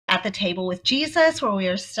At the Table with Jesus, where we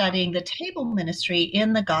are studying the table ministry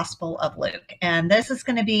in the Gospel of Luke. And this is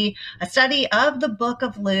going to be a study of the book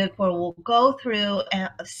of Luke, where we'll go through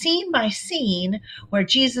scene by scene where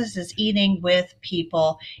Jesus is eating with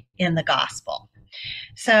people in the Gospel.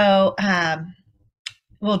 So,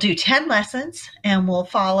 we'll do 10 lessons, and we'll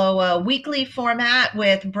follow a weekly format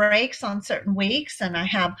with breaks on certain weeks. And I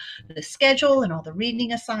have the schedule and all the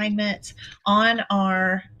reading assignments on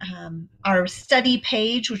our study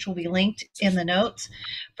page, which will be linked in the notes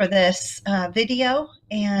for this video.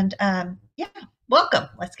 And welcome.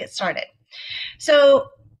 Let's get started. So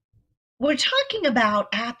we're talking about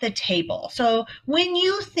at the table. So when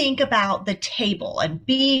you think about the table and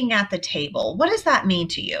being at the table, what does that mean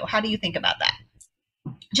to you? How do you think about that?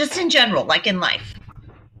 Just in general, like in life.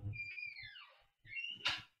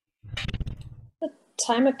 A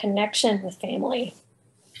time of connection with family.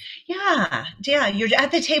 Yeah. You're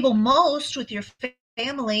at the table most with your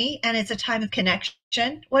family, and it's a time of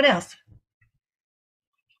connection. What else?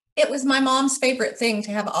 It was my mom's favorite thing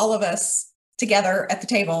to have all of us together at the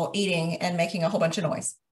table eating and making a whole bunch of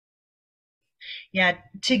noise. Yeah,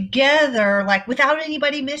 together, like without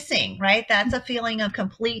anybody missing, right? That's a feeling of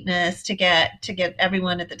completeness to get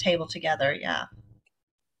everyone at the table together. Yeah.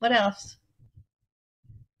 What else?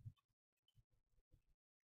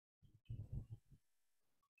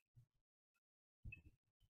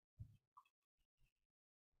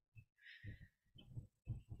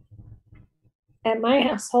 At my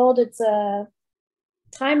household, it's a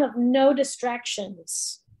time of no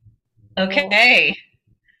distractions. Okay.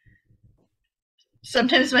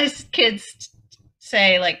 Sometimes my kids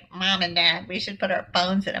say, like, Mom and Dad, we should put our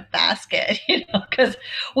phones in a basket, because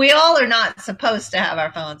we all are not supposed to have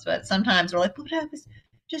our phones, but sometimes we're like, what happens?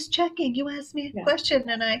 Just checking. You asked me a question,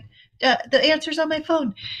 and the answer's on my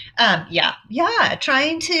phone.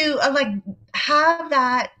 Trying to have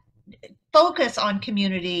that focus on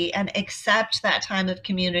community and accept that time of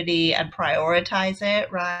community and prioritize it,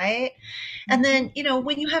 right? And then,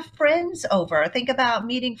 when you have friends over, think about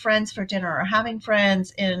meeting friends for dinner or having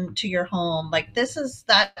friends into your home. Like that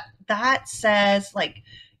says, like,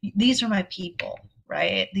 these are my people,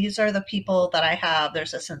 right? These are the people that I have.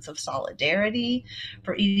 There's a sense of solidarity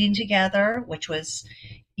for eating together, which was,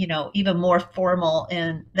 even more formal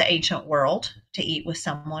in the ancient world. To eat with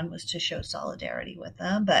someone was to show solidarity with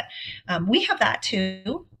them. But we have that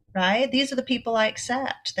too, right? These are the people I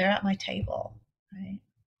accept. They're at my table, right?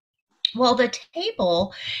 Well, the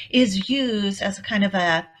table is used as a kind of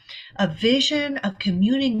a vision of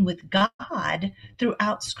communing with God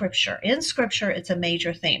throughout Scripture. In Scripture, it's a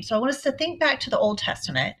major theme. So I want us to think back to the Old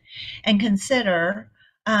Testament and consider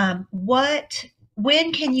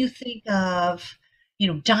when can you think of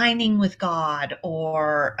dining with God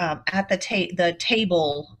or at the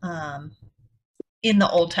table in the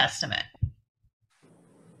Old Testament?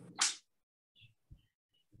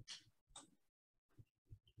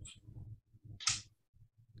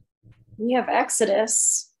 We have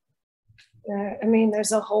Exodus.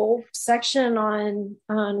 There's a whole section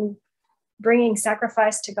on bringing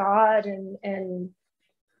sacrifice to God and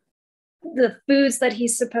the foods that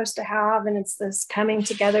he's supposed to have, and it's this coming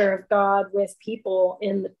together of God with people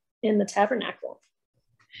in the tabernacle.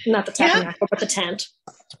 Not the tabernacle, but the tent.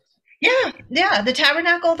 The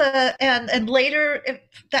tabernacle, and later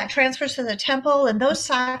that transfers to the temple, and those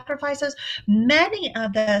sacrifices, many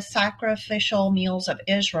of the sacrificial meals of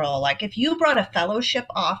Israel, like if you brought a fellowship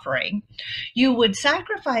offering, you would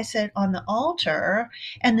sacrifice it on the altar,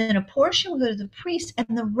 and then a portion would go to the priest,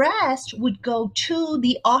 and the rest would go to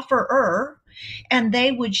the offerer, and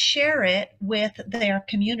they would share it with their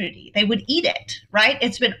community. They would eat it, right?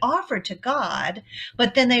 It's been offered to God,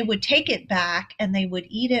 but then they would take it back and they would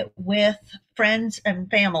eat it with friends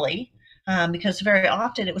and family, because very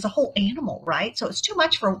often it was a whole animal, right? So it's too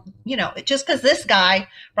much for, just because this guy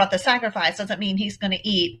brought the sacrifice doesn't mean he's going to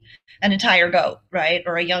eat an entire goat, right?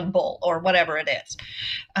 Or a young bull or whatever it is.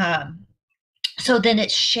 So then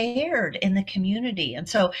it's shared in the community. And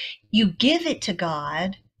so you give it to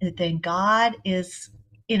God, then God is,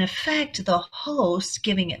 in effect, the host,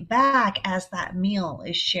 giving it back as that meal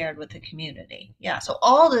is shared with the community. Yeah, so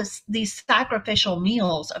all these sacrificial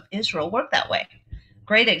meals of Israel work that way.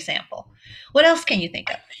 Great example. What else can you think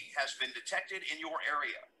of? Lightning has been detected in your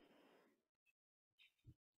area.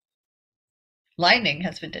 Lightning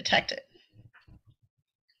has been detected.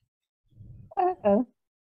 Uh-oh.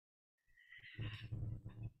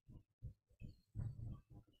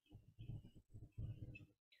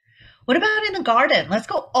 What about in the garden? Let's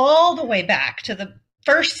go all the way back to the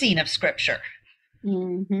first scene of Scripture.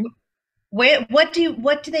 Mm-hmm. What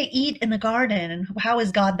do they eat in the garden, and how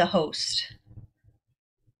is God the host?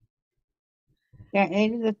 Can't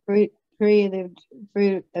eat of the tree of the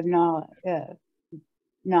fruit of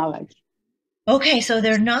knowledge. Okay, so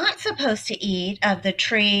they're not supposed to eat of the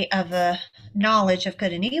tree of the knowledge of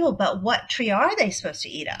good and evil, but what tree are they supposed to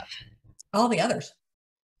eat of? All the others.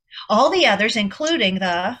 All the others, including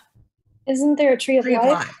the Isn't there a tree of Tree of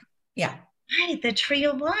life? life. Yeah. right, the tree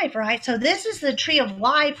of life, right? So this is the tree of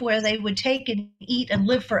life where they would take and eat and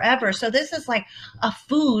live forever. So this is like a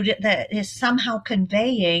food that is somehow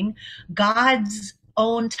conveying God's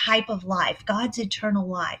own type of life, God's eternal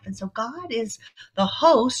life. And so God is the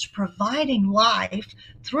host providing life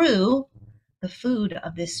through the food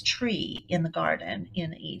of this tree in the garden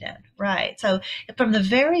in Eden, right? So from the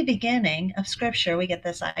very beginning of scripture, we get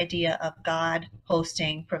this idea of God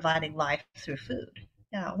hosting, providing life through food.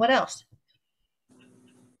 Yeah, what else?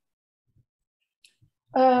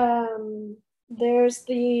 There's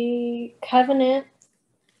the covenant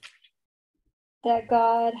that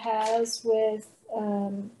God has with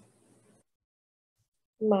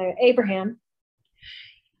my Abraham.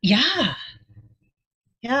 Yeah.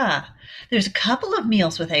 Yeah. There's a couple of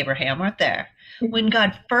meals with Abraham, aren't there? When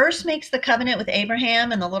God first makes the covenant with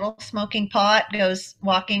Abraham and the little smoking pot goes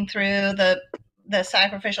walking through the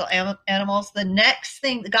sacrificial animals, the next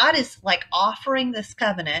thing God is like offering this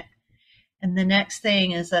covenant, and the next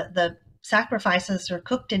thing is that the sacrifices are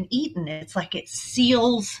cooked and eaten. It's like it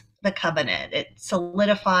seals the covenant. It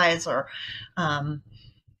solidifies or um,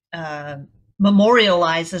 uh,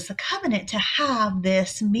 memorializes the covenant to have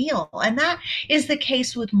this meal. And that is the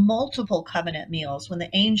case with multiple covenant meals. When the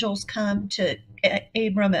angels come to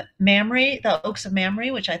Abram at Mamre, the Oaks of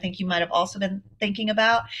Mamre, which I think you might have also been thinking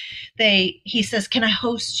about, he says, "Can I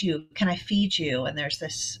host you? Can I feed you?" And there's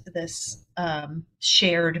this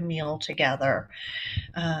shared meal together.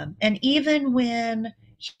 And even when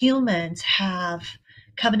humans have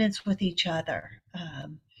covenants with each other,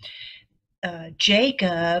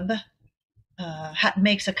 Jacob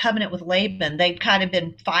makes a covenant with Laban. They've kind of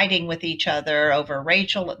been fighting with each other over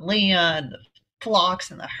Rachel and Leah and the flocks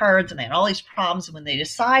and the herds, and they had all these problems. And when they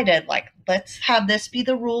decided, like, let's have this be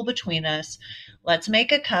the rule between us, let's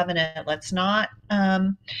make a covenant, let's not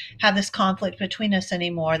have this conflict between us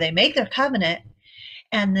anymore, they make their covenant,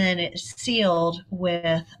 and then it's sealed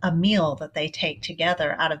with a meal that they take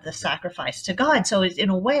together out of the sacrifice to God. So in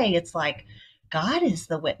a way, it's like God is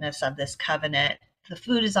the witness of this covenant. The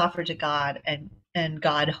food is offered to God, and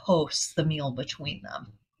God hosts the meal between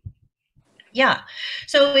them. Yeah.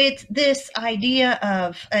 So it's this idea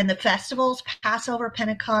of, and the festivals, Passover,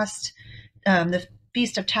 Pentecost, the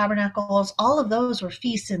Feast of Tabernacles, all of those were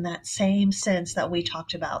feasts in that same sense that we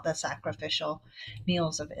talked about, the sacrificial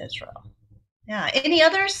meals of Israel. Yeah. Any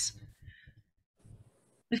others?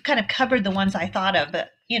 We've kind of covered the ones I thought of, but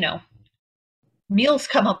meals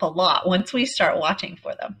come up a lot once we start watching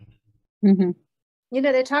for them. Mm-hmm.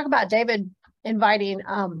 They talk about David inviting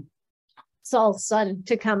Saul's son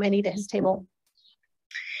to come and eat at his table.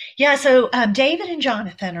 Yeah, so David and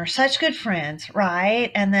Jonathan are such good friends, right?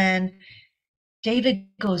 And then David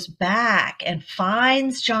goes back and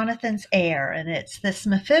finds Jonathan's heir, and it's this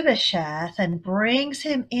Mephibosheth, and brings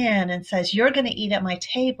him in and says, "You're going to eat at my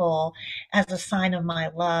table as a sign of my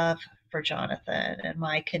love for Jonathan and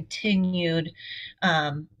my continued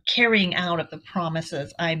carrying out of the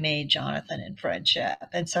promises I made Jonathan in friendship."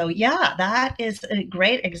 And so, yeah, that is a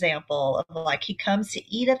great example of like he comes to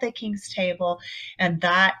eat at the king's table, and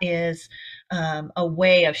that is a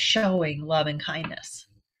way of showing love and kindness.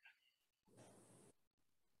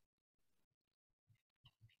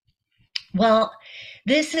 Well,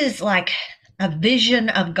 this is like a vision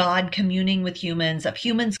of God communing with humans, of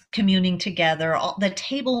humans communing together. The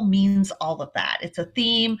table means all of that. It's a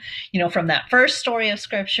theme, from that first story of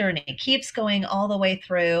scripture, and it keeps going all the way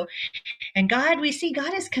through. And we see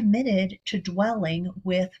God is committed to dwelling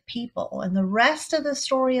with people. And the rest of the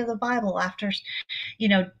story of the Bible, after,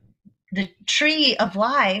 the tree of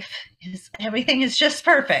life everything is just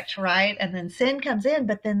perfect, right? And then sin comes in,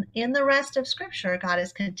 but then in the rest of scripture, God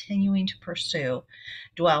is continuing to pursue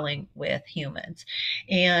dwelling with humans.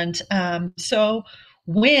 And so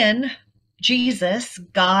when Jesus,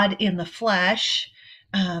 God in the flesh,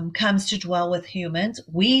 comes to dwell with humans,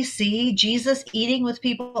 we see Jesus eating with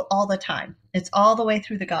people all the time. It's all the way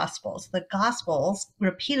through the Gospels. The Gospels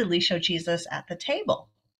repeatedly show Jesus at the table.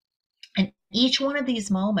 And each one of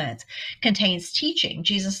these moments contains teaching.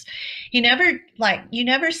 Jesus, you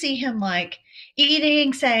never see him like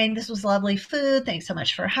eating, saying, "This was lovely food. Thanks so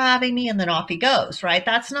much for having me." And then off he goes, right?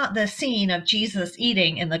 That's not the scene of Jesus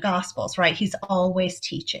eating in the Gospels, right? He's always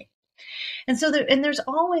teaching. And so there's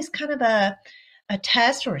always kind of a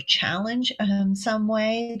test or a challenge some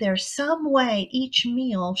way. There's some way each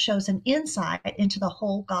meal shows an insight into the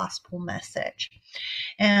whole gospel message.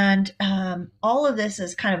 And all of this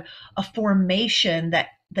is kind of a formation that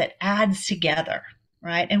adds together,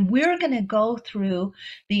 right? And we're going to go through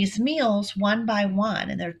these meals one by one,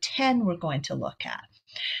 and there are 10 we're going to look at.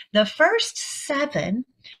 The first 7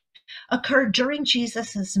 occurred during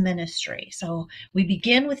Jesus's ministry. So we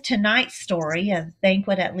begin with tonight's story, a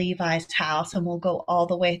banquet at Levi's house, and we'll go all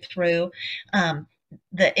the way through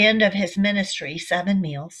the end of his ministry, 7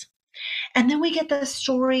 meals. And then we get the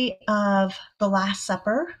story of the Last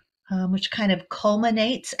Supper, which kind of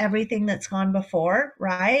culminates everything that's gone before,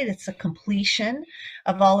 right? It's a completion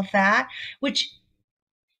of all of that, which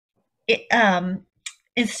it,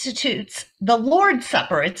 institutes the Lord's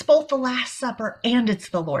Supper. It's both the Last Supper and it's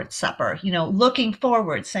the Lord's Supper, looking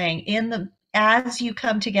forward, saying as you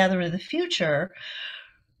come together in the future,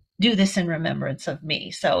 do this in remembrance of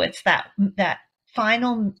me. So it's that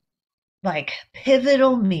final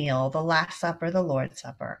pivotal meal, the Last Supper, the Lord's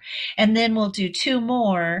Supper. And then we'll do 2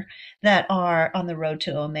 more that are on the road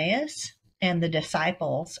to Emmaus and the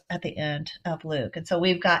disciples at the end of Luke. And so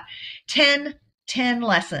we've got 10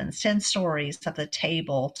 lessons, 10 stories of the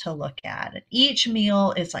table to look at. And each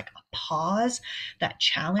meal is like a pause that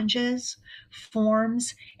challenges,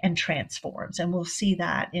 forms, and transforms. And we'll see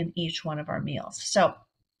that in each one of our meals. So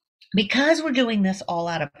because we're doing this all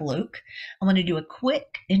out of Luke, I'm going to do a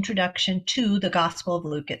quick introduction to the Gospel of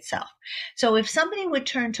Luke itself. So if somebody would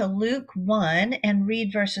turn to Luke 1 and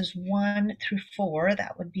read verses 1 through 4,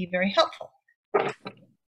 that would be very helpful.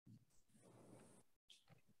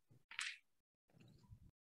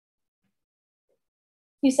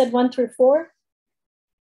 You said 1 through 4?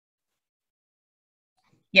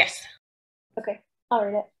 Yes. Okay, I'll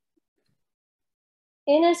read it.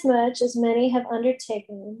 Inasmuch as many have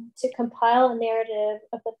undertaken to compile a narrative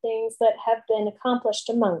of the things that have been accomplished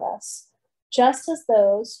among us, just as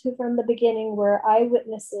those who from the beginning were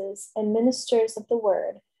eyewitnesses and ministers of the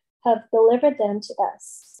word have delivered them to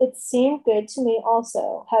us, it seemed good to me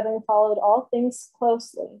also, having followed all things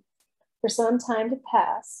closely for some time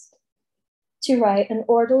past, to write an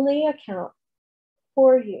orderly account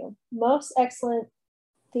for you, most excellent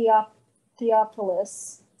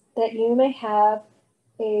Theophilus, that you may have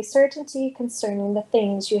a certainty concerning the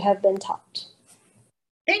things you have been taught.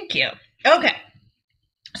 Thank you. Okay.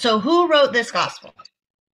 So who wrote this gospel?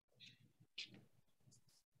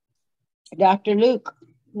 Dr. Luke.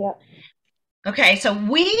 Yeah. Okay, so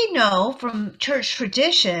we know from church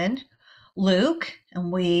tradition, Luke,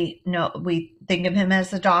 and we think of him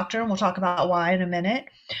as the doctor, and we'll talk about why in a minute.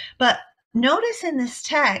 But notice in this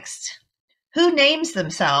text, who names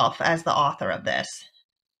themselves as the author of this?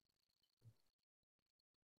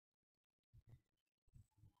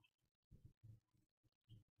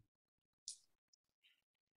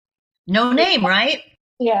 No name, right?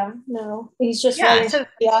 Yeah, no, he's just Yeah, writing so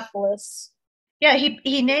Theophilus. yeah,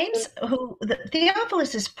 he names who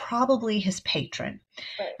Theophilus is probably his patron.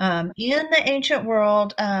 Right. In the ancient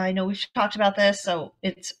world, I know we've talked about this, so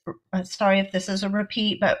it's sorry if this is a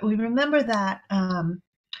repeat, but we remember that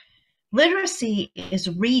literacy is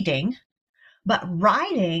reading, but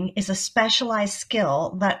writing is a specialized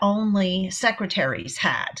skill that only secretaries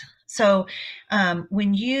had. So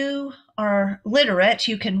when you are literate,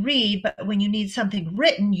 you can read, but when you need something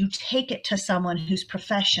written, you take it to someone whose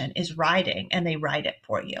profession is writing, and they write it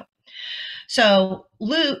for you. So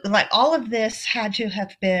Luke, all of this had to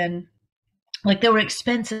have been, there were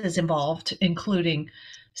expenses involved, including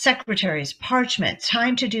secretaries, parchment,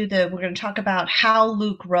 time to do we're going to talk about how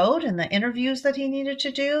Luke wrote and the interviews that he needed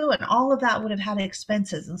to do, and all of that would have had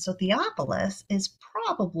expenses. And so Theophilus is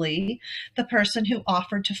probably the person who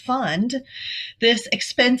offered to fund this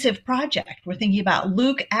expensive project. We're thinking about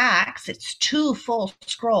Luke Acts. It's 2 full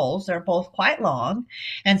scrolls. They're both quite long.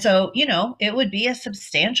 And so, it would be a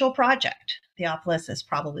substantial project. Theophilus is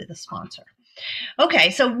probably the sponsor.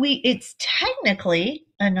 Okay, so it's technically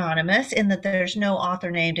anonymous in that there's no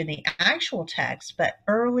author named in the actual text, but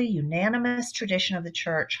early unanimous tradition of the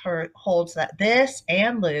church holds that this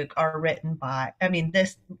and Luke are written by,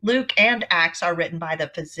 Luke and Acts are written by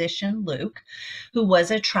the physician Luke, who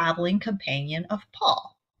was a traveling companion of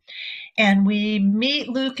Paul. And we meet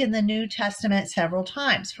Luke in the New Testament several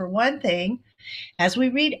times. For one thing, as we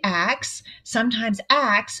read Acts, sometimes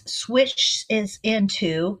Acts switches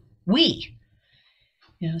into we.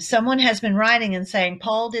 Someone has been writing and saying,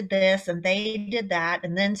 Paul did this and they did that,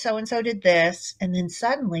 and then so-and-so did this, and then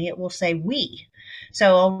suddenly it will say we.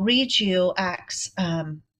 So I'll read you Acts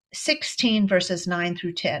 16, verses 9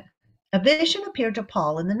 through 10. A vision appeared to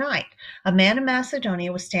Paul in the night. A man in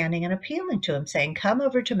Macedonia was standing and appealing to him, saying, "Come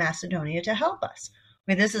over to Macedonia to help us."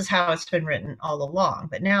 I mean, this is how it's been written all along.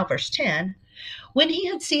 But now, verse 10, when he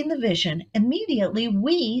had seen the vision, immediately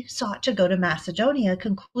we sought to go to Macedonia,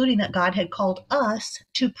 concluding that God had called us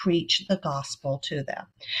to preach the gospel to them.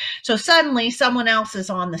 So suddenly someone else is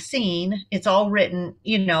on the scene. It's all written,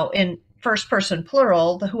 in first person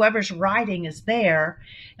plural. Whoever's writing is there,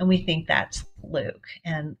 and we think that's Luke.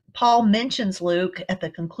 And Paul mentions Luke at the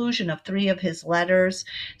conclusion of 3 of his letters,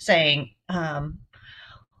 saying,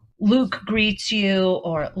 Luke greets you,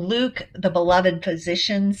 or Luke, the beloved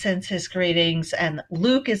physician, sends his greetings, and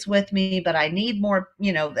Luke is with me, but I need more,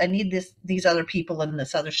 I need these other people and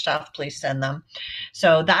this other stuff. Please send them.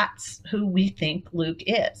 So that's who we think Luke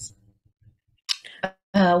is.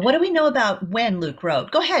 What do we know about when Luke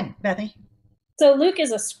wrote? Go ahead, Bethany. So Luke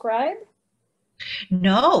is a scribe?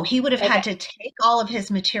 No, he would have had to take all of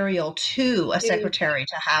his material to a secretary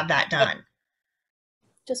to have that done.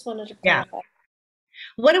 Just wanted to clarify. Yeah.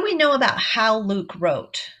 What do we know about how Luke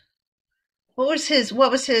wrote? What was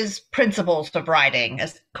his principles of writing,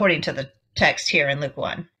 according to the text here in Luke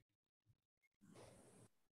 1?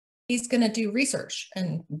 He's going to do research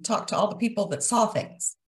and talk to all the people that saw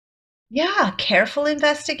things. Yeah, careful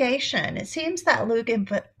investigation. It seems that Luke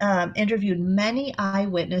interviewed many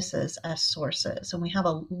eyewitnesses as sources,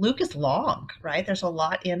 and Luke is long, right? There's a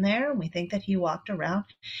lot in there, and we think that he walked around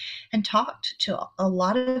and talked to a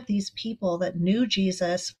lot of these people that knew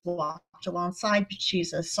Jesus, walked alongside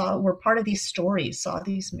Jesus, were part of these stories, saw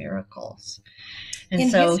these miracles. And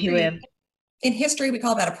in history, we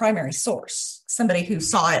call that a primary source, somebody who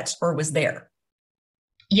saw it or was there.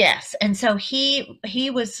 Yes. And so he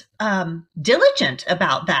was diligent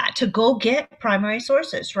about that, to go get primary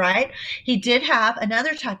sources, right? He did have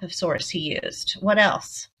another type of source he used. What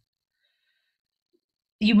else?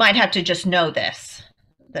 You might have to just know this.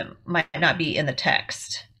 That might not be in the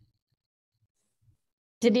text.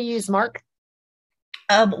 Did he use Mark?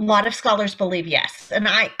 A lot of scholars believe yes. And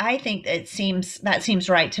I think that seems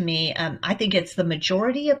right to me. I think it's the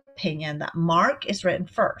majority opinion that Mark is written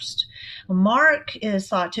first. Mark is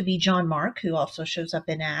thought to be John Mark, who also shows up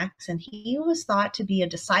in Acts, and he was thought to be a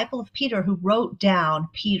disciple of Peter who wrote down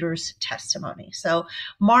Peter's testimony. So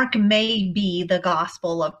Mark may be the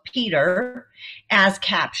gospel of Peter as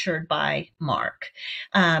captured by Mark.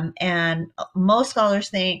 And most scholars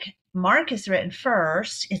think Mark is written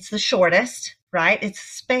first. It's the shortest, right? It's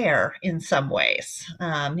spare in some ways.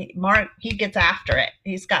 Mark, he gets after it.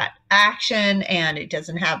 He's got action, and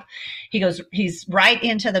he's right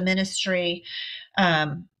into the ministry.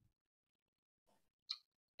 And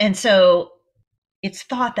so it's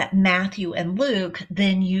thought that Matthew and Luke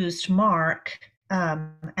then used Mark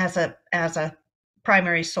as a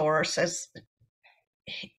primary source, as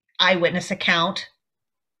eyewitness account,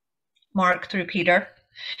 Mark through Peter,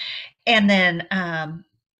 and then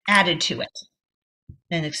added to it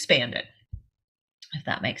and expanded, if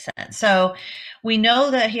that makes sense. So we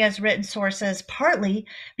know that he has written sources partly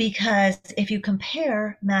because if you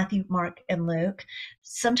compare Matthew, Mark, and Luke,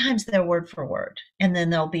 sometimes they're word for word, and then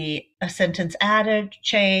there'll be a sentence added,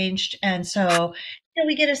 changed. And so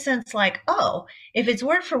we get a sense like, oh, if it's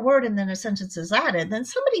word for word and then a sentence is added, then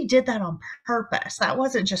somebody did that on purpose. That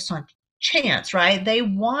wasn't just on chance, right? They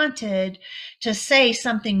wanted to say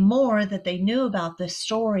something more that they knew about this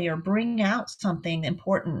story, or bring out something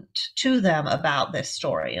important to them about this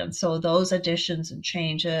story. And so those additions and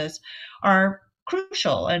changes are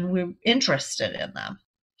crucial, and we're interested in them.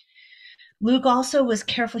 Luke also was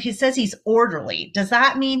careful. He says he's orderly. Does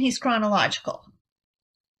that mean he's chronological?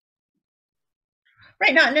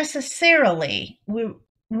 Right, not necessarily.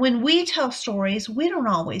 When we tell stories, we don't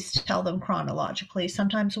always tell them chronologically.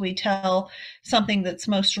 Sometimes we tell something that's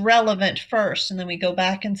most relevant first, and then we go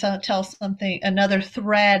back and tell another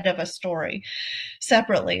thread of a story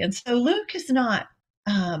separately. And so Luke is not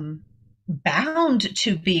bound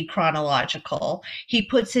to be chronological. He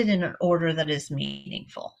puts it in an order that is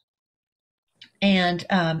meaningful. And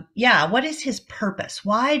what is his purpose?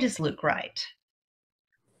 Why does Luke write?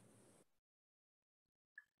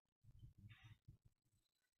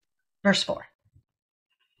 Verse 4.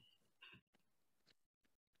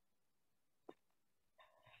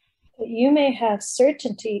 That you may have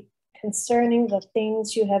certainty concerning the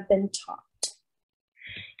things you have been taught.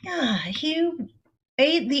 Yeah,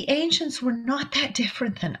 the ancients were not that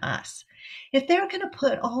different than us. If they're going to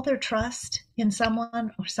put all their trust in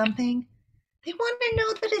someone or something, they want to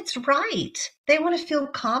know that it's right. They want to feel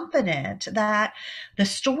confident that the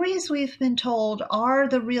stories we've been told are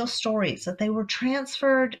the real stories, that they were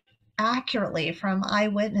transferred accurately from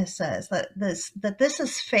eyewitnesses, that this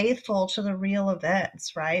is faithful to the real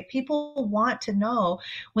events, right? People want to know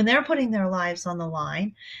when they're putting their lives on the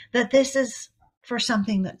line that this is for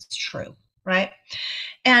something that's true, right?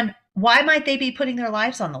 And why might they be putting their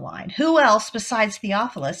lives on the line? Who else besides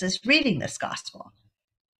Theophilus is reading this gospel?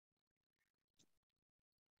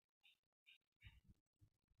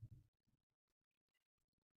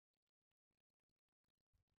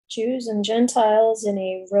 Jews and Gentiles in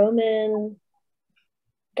a Roman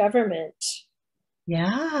government.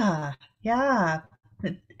 Yeah, yeah.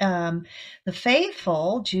 The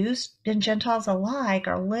faithful, Jews and Gentiles alike,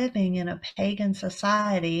 are living in a pagan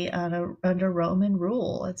society under Roman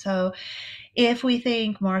rule. And so if we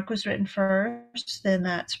think Mark was written first, then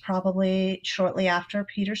that's probably shortly after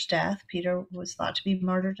Peter's death. Peter was thought to be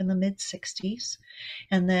murdered in the mid-60s.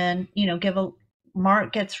 And then,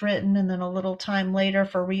 Mark gets written, and then a little time later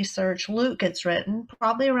for research, Luke gets written,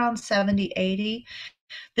 probably around 70, 80.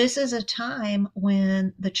 This is a time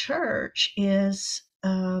when the church is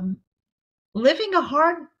living a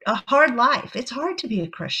hard life. It's hard to be a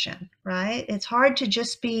Christian, right? It's hard to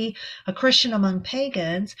just be a Christian among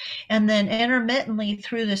pagans. And then intermittently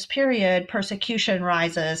through this period, persecution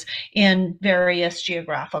rises in various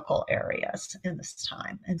geographical areas in this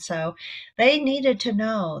time. And so they needed to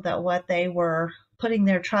know that what they were putting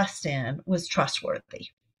their trust in was trustworthy.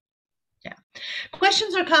 Yeah.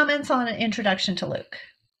 Questions or comments on an introduction to Luke?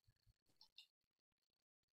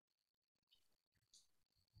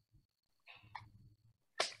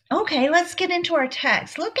 Okay, let's get into our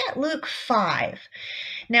text. Look at Luke 5.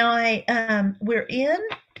 Now, we're in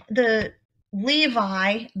the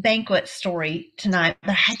Levi banquet story tonight, but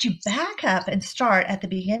I had you back up and start at the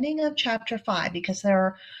beginning of chapter 5 because there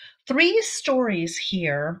are 3 stories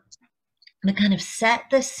here that kind of set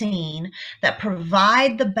the scene, that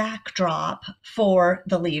provide the backdrop for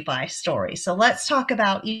the Levi story. So let's talk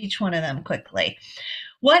about each one of them quickly.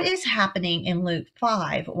 What is happening in Luke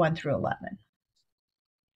 5, 1 through 11?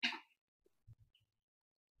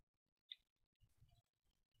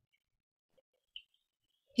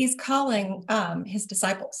 He's calling his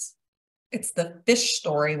disciples. It's the fish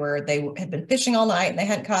story where they had been fishing all night and they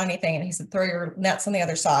hadn't caught anything. And he said, throw your nets on the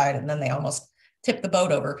other side. And then they almost tipped the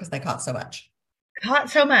boat over because they caught so much. Caught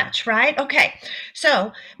so much, right? Okay.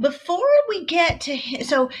 So before we get to,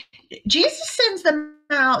 so Jesus sends them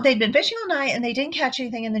out. They'd been fishing all night and they didn't catch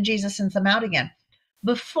anything. And then Jesus sends them out again.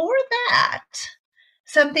 Before that,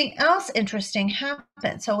 something else interesting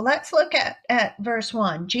happened. So let's look at verse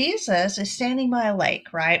 1. Jesus is standing by a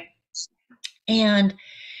lake, right? And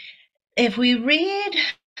if we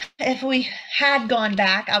had gone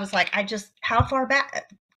back, I was like, how far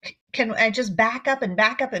back? Can I just back up and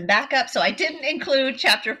back up and back up? So I didn't include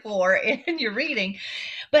chapter 4 in your reading.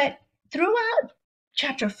 But throughout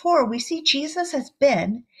chapter 4, we see Jesus has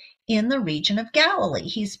been in the region of Galilee.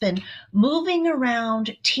 He's been moving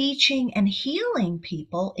around, teaching and healing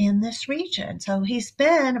people in this region. So he's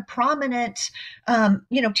been a prominent,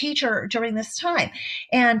 teacher during this time.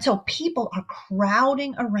 And so people are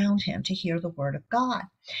crowding around him to hear the word of God.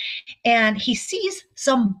 And he sees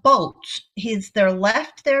some boats. They're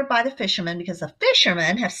left there by the fishermen because the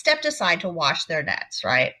fishermen have stepped aside to wash their nets,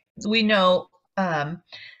 right? We know a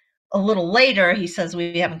little later, he says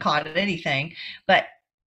we haven't caught anything, but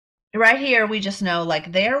right here, we just know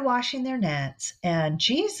like they're washing their nets and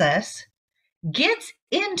Jesus gets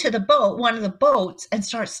into the boat, one of the boats, and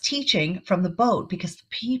starts teaching from the boat because the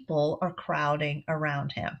people are crowding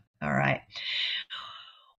around him. All right.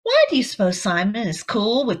 Why do you suppose Simon is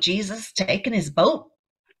cool with Jesus taking his boat?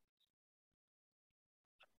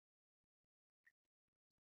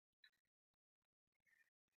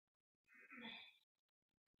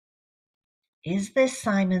 Is this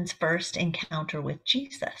Simon's first encounter with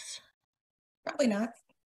Jesus? Probably not.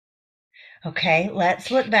 Okay,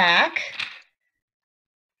 let's look back.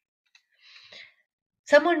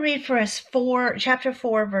 Someone read for us chapter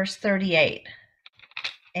 4, verse 38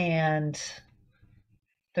 and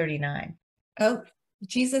 39. Oh,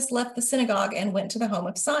 Jesus left the synagogue and went to the home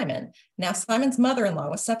of Simon. Now Simon's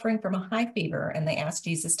mother-in-law was suffering from a high fever, and they asked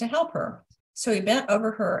Jesus to help her. So he bent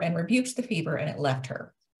over her and rebuked the fever, and it left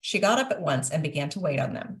her. She got up at once and began to wait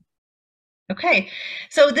on them. Okay,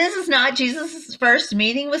 so this is not Jesus' first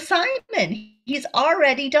meeting with Simon. He's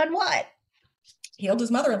already done what? Healed his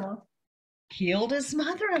mother-in-law. Healed his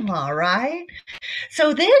mother-in-law, right?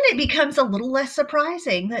 So then it becomes a little less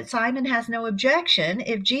surprising that Simon has no objection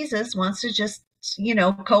if Jesus wants to just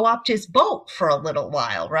co-opt his boat for a little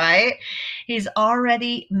while, right? He's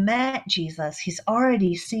already met Jesus. He's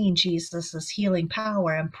already seen Jesus's healing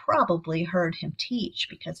power and probably heard him teach,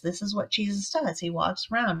 because this is what Jesus does. He walks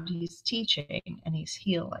around, he's teaching and he's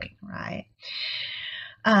healing, right?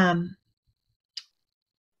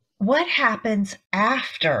 What happens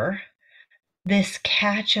after this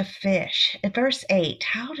catch of fish? At verse 8,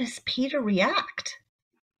 how does Peter react?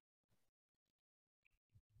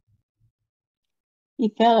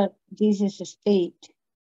 He fell at Jesus' feet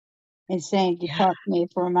and saying, Yeah. Depart from me,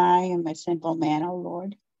 for I am a sinful man, O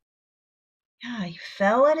Lord. Yeah, he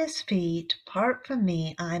fell at his feet. Depart from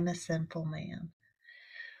me, I'm a sinful man.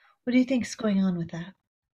 What do you think is going on with that?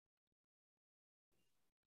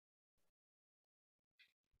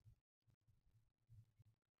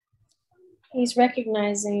 He's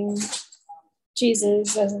recognizing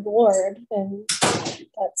Jesus as Lord, and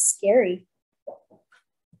that's scary.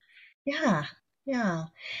 Yeah.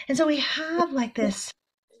 And so we have like this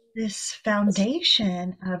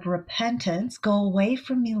foundation of repentance. Go away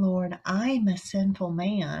from me, Lord, I'm a sinful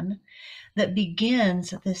man, that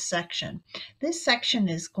begins this section. This section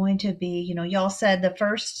is going to be, y'all said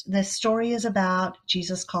this story is about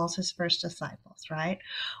Jesus calls his first disciples, right?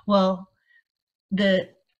 Well, the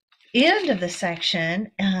end of the section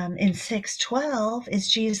in 6:12 is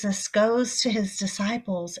Jesus goes to his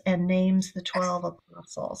disciples and names the 12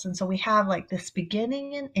 apostles. And so we have like this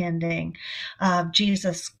beginning and ending of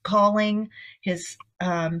Jesus calling his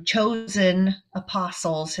chosen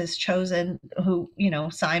apostles, his chosen, who,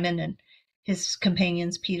 Simon and his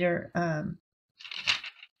companions,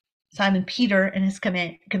 Simon Peter and his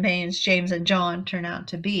companions, James and John, turn out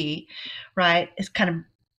to be, right? It's kind of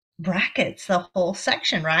brackets the whole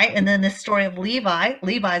section, right? And then the story of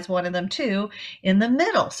Levi's one of them too, in the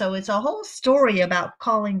middle. So it's a whole story about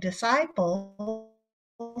calling disciples,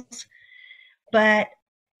 but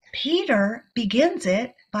Peter begins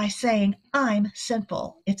it by saying, I'm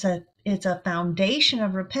sinful. It's a foundation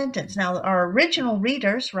of repentance. Now, our original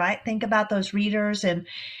readers, right? Think about those readers in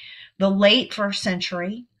the late first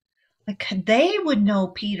century. Like, they would know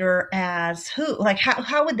Peter as who? Like,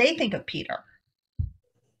 how would they think of Peter?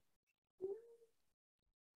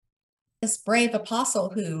 This brave apostle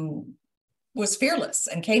who was fearless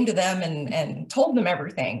and came to them and told them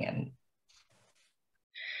everything. And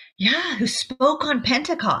yeah, who spoke on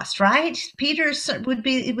Pentecost, right?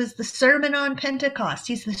 It was the sermon on Pentecost.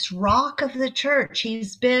 He's this rock of the church.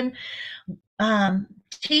 He's been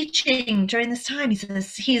teaching during this time.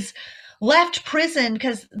 He's left prison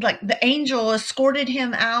because like the angel escorted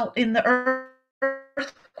him out in the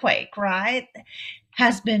earthquake, right?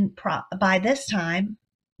 Has been by this time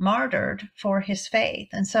martyred for his faith.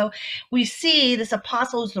 And so we see this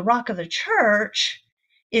apostle is the rock of the church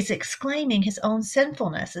is exclaiming his own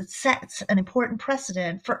sinfulness. It sets an important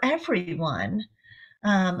precedent for everyone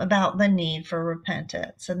about the need for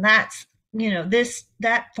repentance. And that's,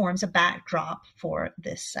 that forms a backdrop for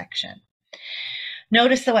this section.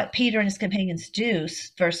 Notice what Peter and his companions do,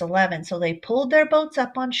 verse 11. So they pulled their boats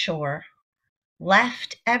up on shore,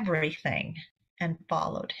 left everything, and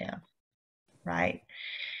followed him, right?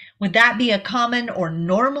 Would that be a common or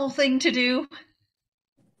normal thing to do?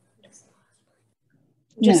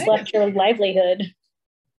 Just left your livelihood.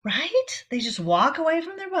 Right? They just walk away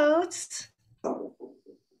from their boats.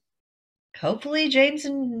 Hopefully James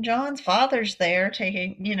and John's father's there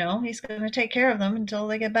taking, he's going to take care of them until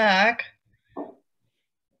they get back.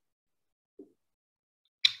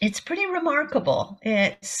 It's pretty remarkable.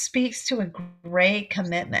 It speaks to a great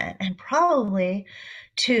commitment and probably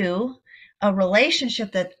to a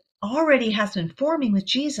relationship that already has been forming with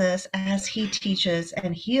Jesus as he teaches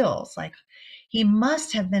and heals. Like, he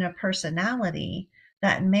must have been a personality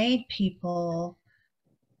that made people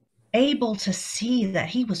able to see that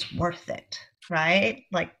he was worth it, right?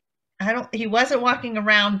 Like, he wasn't walking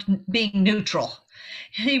around being neutral.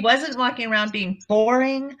 He wasn't walking around being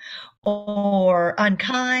boring or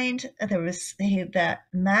unkind. That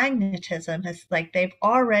magnetism has, like, they've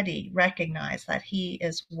already recognized that he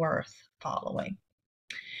is worth following.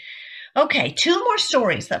 Okay, two more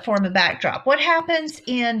stories that form a backdrop. What happens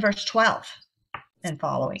in verse 12 and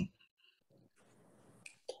following?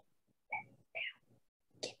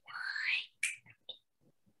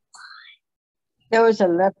 There was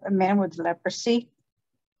a man with leprosy.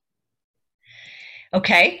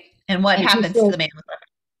 Okay, and what happens to the man with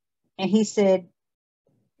leprosy? And he said,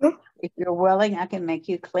 if you're willing, I can make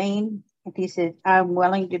you clean. And he said, I'm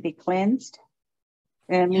willing to be cleansed.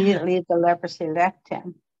 And immediately the leprosy left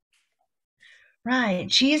him. Right.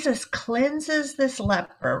 Jesus cleanses this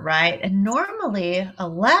leper, right? And normally a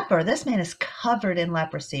leper, this man is covered in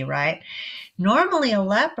leprosy, right? Normally a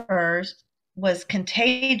leper was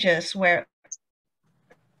contagious where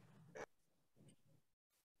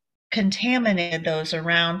contaminated those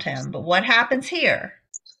around him. But what happens here?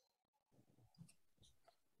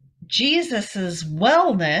 Jesus's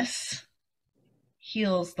wellness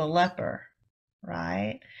heals the leper,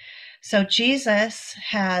 right? So Jesus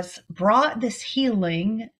has brought this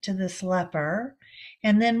healing to this leper.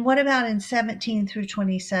 And then what about in 17 through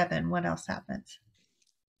 27? What else happens?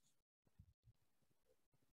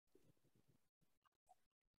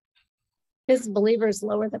 His believers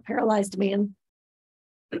lower the paralyzed man.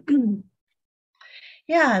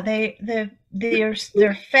 Yeah,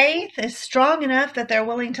 their faith is strong enough that they're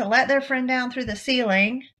willing to let their friend down through the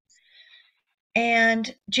ceiling.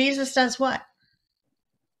 And Jesus does what?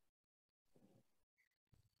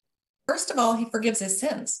 First of all, he forgives his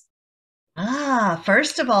sins.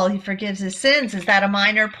 First of all, he forgives his sins. Is that a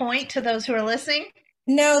minor point to those who are listening?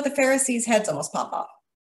 No, the Pharisees' heads almost pop off.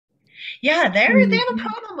 Yeah, they have a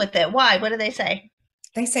problem with it. Why? What do they say?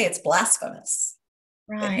 They say it's blasphemous.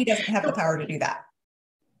 That he doesn't have the power to do that.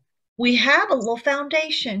 We have a little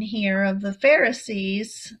foundation here of the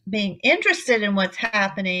Pharisees being interested in what's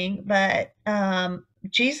happening, but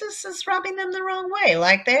Jesus is rubbing them the wrong way.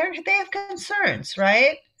 Like they have concerns,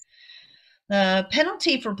 right? The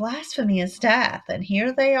penalty for blasphemy is death. And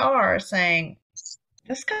here they are saying,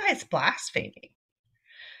 this guy's blaspheming.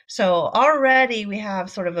 So already we have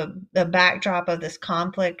sort of a backdrop of this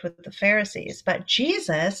conflict with the Pharisees. But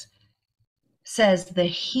Jesus says the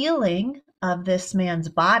healing of this man's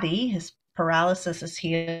body, his paralysis is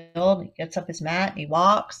healed. He gets up his mat and he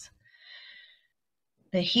walks.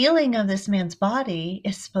 The healing of this man's body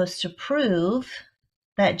is supposed to prove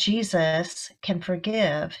that Jesus can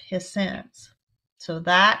forgive his sins. So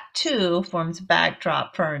that too forms a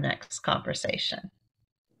backdrop for our next conversation.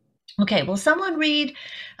 Okay, will someone read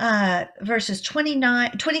verses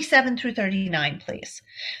 27 through 39, please?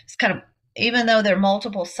 It's kind of, even though there are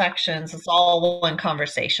multiple sections, it's all one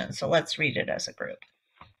conversation. So let's read it as a group.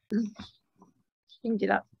 You can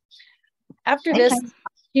get up. After this,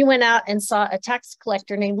 he went out and saw a tax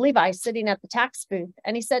collector named Levi sitting at the tax booth,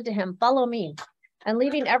 and he said to him, "Follow me." And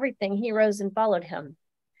leaving everything, he rose and followed him.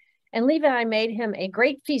 And Levi made him a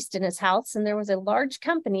great feast in his house, and there was a large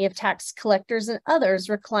company of tax collectors and others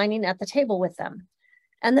reclining at the table with them.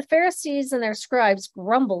 And the Pharisees and their scribes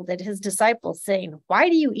grumbled at his disciples, saying, "Why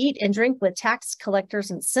do you eat and drink with tax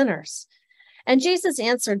collectors and sinners?" And Jesus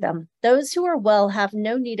answered them, "Those who are well have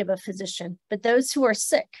no need of a physician, but those who are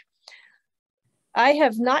sick. I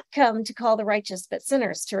have not come to call the righteous, but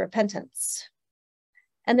sinners to repentance."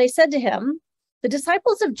 And they said to him, "The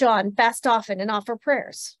disciples of John fast often and offer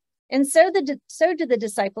prayers, and so do the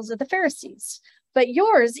disciples of the Pharisees, but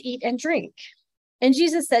yours eat and drink." And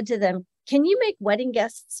Jesus said to them, "Can you make wedding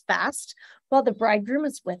guests fast while the bridegroom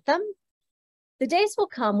is with them? The days will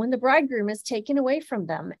come when the bridegroom is taken away from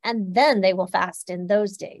them, and then they will fast in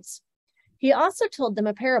those days." He also told them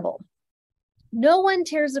a parable. "No one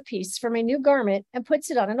tears a piece from a new garment and puts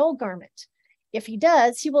it on an old garment. If he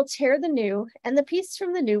does, he will tear the new, and the piece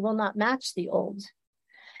from the new will not match the old.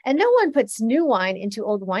 And no one puts new wine into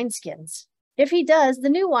old wineskins. If he does, the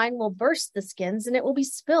new wine will burst the skins, and it will be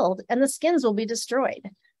spilled, and the skins will be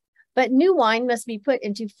destroyed. But new wine must be put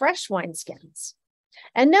into fresh wineskins.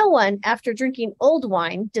 And no one, after drinking old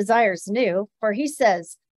wine, desires new, for he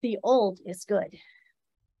says, 'The old is good.'"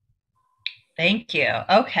 Thank you.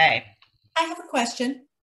 Okay. I have a question.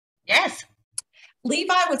 Yes.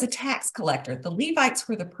 Levi was a tax collector. The Levites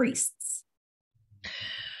were the priests.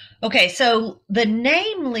 Okay, so the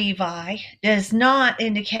name Levi does not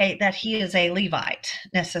indicate that he is a Levite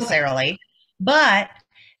necessarily, but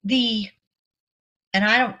and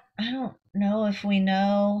I don't know if we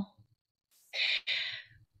know,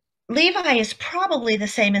 Levi is probably the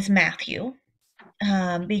same as Matthew,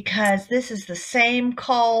 because this is the same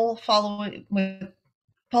call followed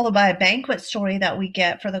by a banquet story that we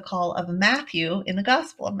get for the call of Matthew in the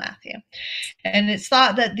Gospel of Matthew. And it's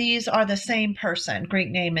thought that these are the same person, Greek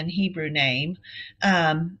name and Hebrew name.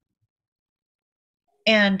 And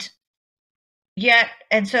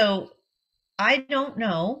so I don't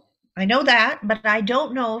know. I know that, but I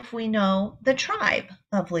don't know if we know the tribe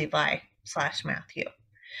of Levi / Matthew.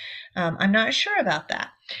 I'm not sure about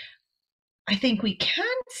that. I think we can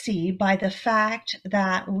see by the fact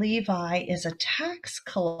that Levi is a tax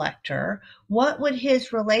collector, what would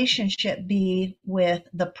his relationship be with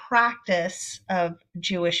the practice of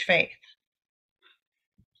Jewish faith?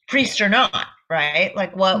 Priest or not, right?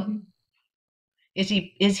 Like what? Is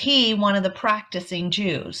he one of the practicing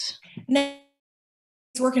Jews? No,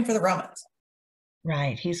 he's working for the Romans.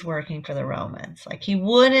 Right, he's working for the Romans. Like he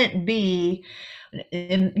wouldn't be,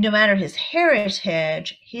 no matter his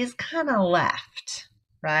heritage, he's kind of left,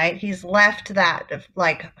 right? He's left that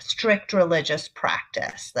like strict religious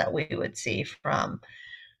practice that we would see from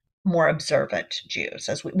more observant Jews,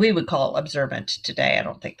 as we would call observant today. I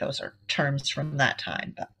don't think those are terms from that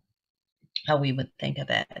time, but how we would think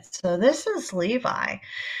of it. So this is Levi.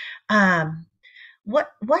 What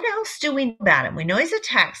else do we know about him? We know he's a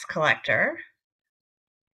tax collector.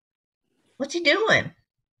 What's he doing?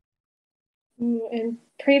 In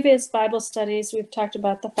previous Bible studies, we've talked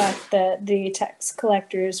about the fact that the tax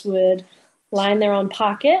collectors would line their own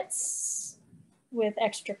pockets with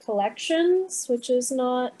extra collections, which is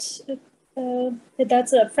not,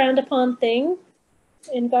 that's a frowned upon thing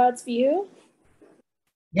in God's view.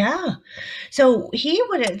 Yeah. So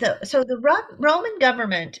the Roman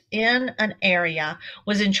government in an area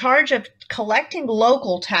was in charge of collecting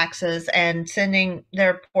local taxes and sending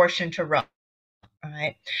their portion to Rome. All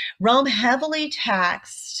right. Rome heavily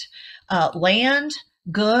taxed land,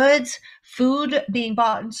 goods, food being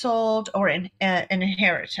bought and sold, or an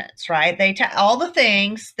inheritance, right? All the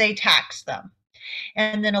things, they taxed them.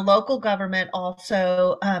 And then a local government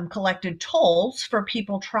also collected tolls for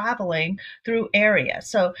people traveling through areas.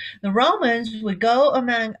 So the Romans would go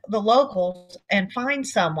among the locals and find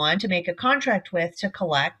someone to make a contract with to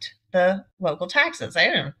collect the local taxes. They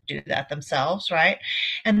didn't do that themselves, right?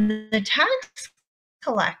 And the tax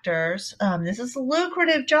collectors, this is a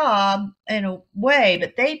lucrative job in a way,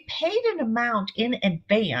 but they paid an amount in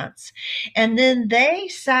advance, and then they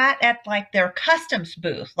sat at like their customs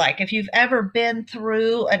booth. Like if you've ever been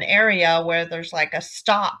through an area where there's like a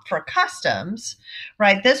stop for customs,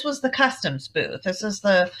 right? This was the customs booth. This is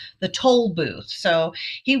the toll booth. So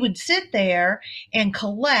he would sit there and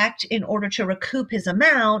collect in order to recoup his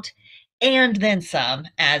amount, and then some,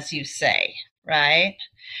 as you say, right?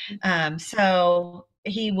 So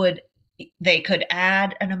they could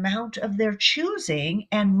add an amount of their choosing,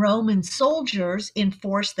 and Roman soldiers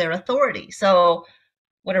enforce their authority. So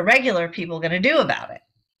what are regular people going to do about it,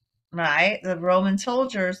 right? The Roman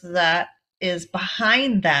soldiers, that is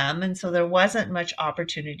behind them, and so there wasn't much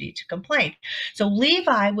opportunity to complain. So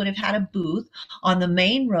Levi would have had a booth on the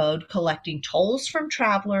main road collecting tolls from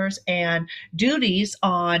travelers and duties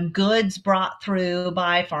on goods brought through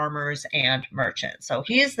by farmers and merchants. So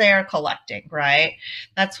he is there collecting, right?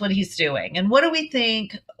 That's what he's doing. And what do we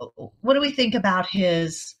think about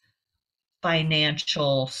his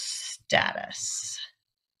financial status?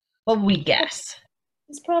 What would we guess?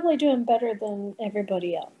 He's probably doing better than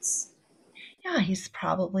everybody else. Yeah, he's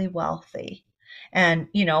probably wealthy. And,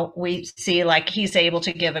 we see like he's able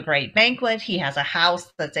to give a great banquet. He has a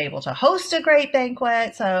house that's able to host a great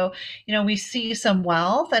banquet. So, we see some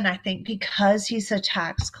wealth. And I think because he's a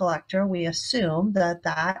tax collector, we assume that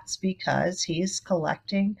that's because he's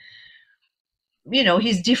collecting,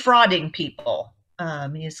 he's defrauding people.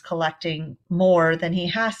 He's collecting more than he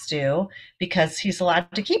has to because he's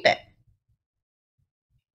allowed to keep it.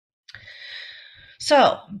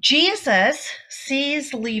 So Jesus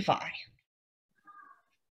sees Levi.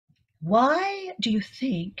 Why do you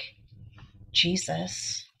think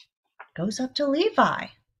Jesus goes up to Levi?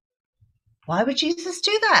 Why would Jesus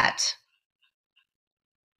do that?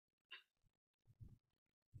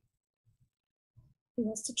 He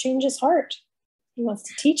wants to change his heart. He wants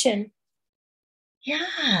to teach him.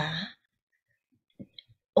 Yeah.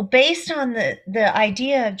 Well, based on the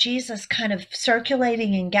idea of Jesus kind of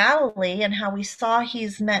circulating in Galilee and how we saw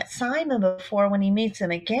he's met Simon before, when he meets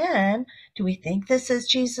him again, do we think this is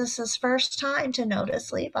Jesus's first time to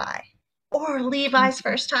notice Levi? Or Levi's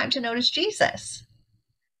first time to notice Jesus?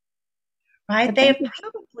 Right? They have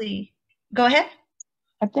probably... Go ahead.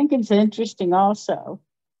 I think it's interesting also,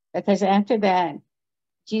 because after that,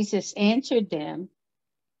 Jesus answered them,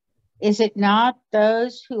 "Is it not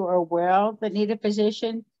those who are well that need a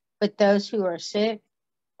physician, but those who are sick?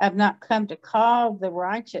 I've not come to call the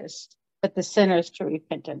righteous, but the sinners to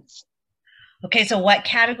repentance." Okay, so what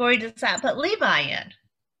category does that put Levi in?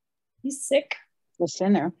 He's sick. The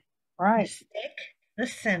sinner, right. The sick, the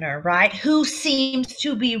sinner, right? Who seems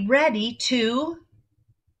to be ready to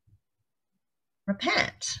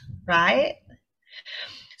repent, right?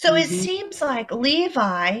 So it seems like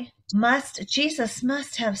Jesus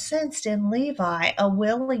must have sensed in Levi a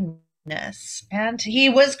willingness. And he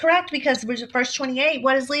was correct, because verse 28,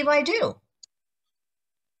 what does Levi do?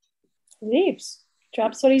 He leaves,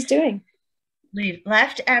 drops what he's doing.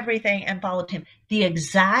 Left everything and followed him. The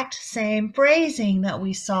exact same phrasing that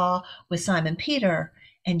we saw with Simon Peter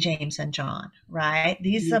and James and John, right?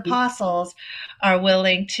 These Mhm. apostles are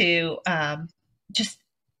willing to just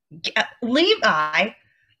Levi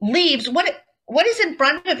leaves. What is in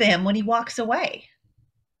front of him when he walks away?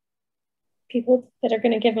 People that are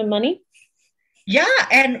going to give him money. Yeah,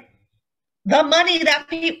 and the money that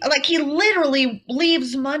people, like, he literally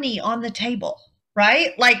leaves money on the table,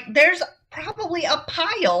 right? Like, there's probably a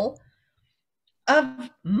pile of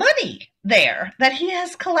money there that he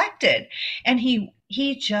has collected, and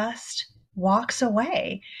he just walks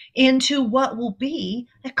away into what will be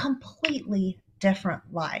a completely different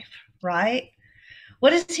life, right?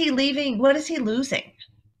 What is he leaving? What is he losing?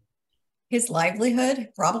 His livelihood,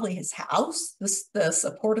 probably his house, the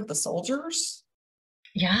support of the soldiers.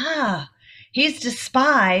 Yeah, he's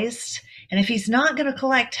despised, and if he's not going to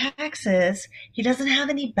collect taxes, he doesn't have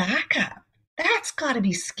any backup. That's got to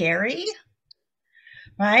be scary,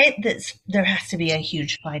 right? There has to be a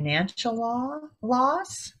huge financial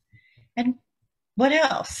loss. And what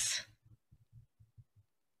else?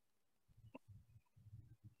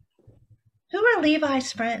 Who are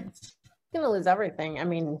Levi's friends? He's going to lose everything. I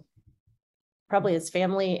mean, probably his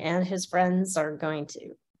family and his friends are going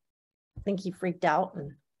to think he freaked out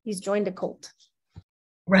and he's joined a cult.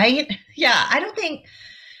 Right? Yeah, I don't think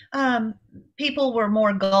people were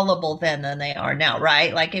more gullible then than they are now,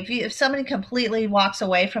 right? Like, if somebody completely walks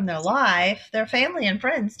away from their life, their family and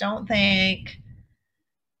friends don't think,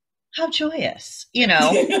 how joyous, you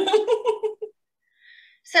know?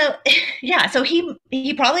 So, yeah, so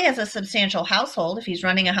he probably has a substantial household. If he's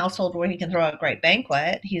running a household where he can throw a great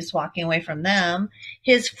banquet, he's walking away from them.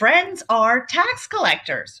 His friends are tax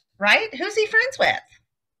collectors, right? Who's he friends with?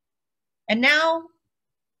 And now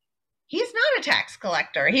he's not a tax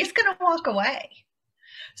collector. He's going to walk away.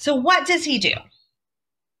 So what does he do?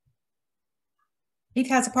 He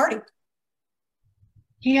has a party.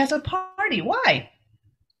 He has a party. Why?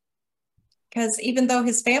 Because even though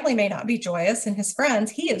his family may not be joyous and his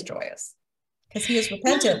friends, he is joyous because he is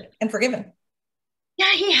repentant and forgiven.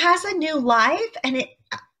 Yeah, he has a new life. And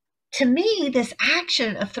to me, this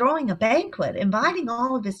action of throwing a banquet, inviting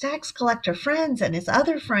all of his tax collector friends and his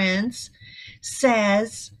other friends,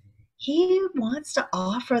 says he wants to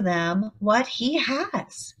offer them what he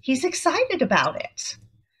has. He's excited about it,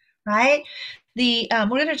 right? We're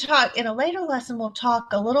going to talk in a later lesson. We'll talk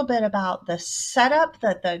a little bit about the setup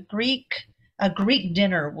that a Greek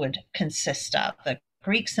dinner would consist of. The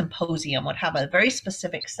Greek symposium would have a very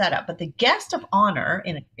specific setup, but the guest of honor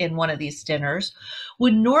in one of these dinners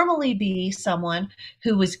would normally be someone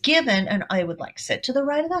who was given, and I would like sit to the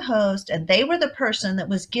right of the host, and they were the person that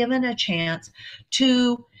was given a chance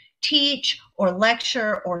to teach or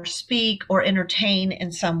lecture or speak or entertain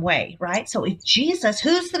in some way, right? So if Jesus,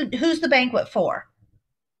 who's the banquet for?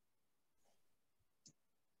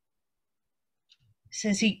 It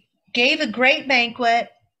says he gave a great banquet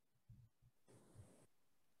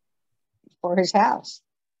For his house.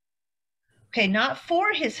 Okay, not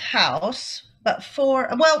for his house, but for,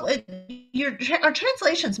 well, our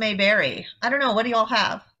translations may vary. I don't know. What do y'all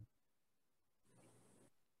have?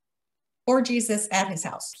 For Jesus at his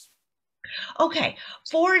house. Okay,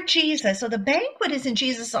 for Jesus. So the banquet is in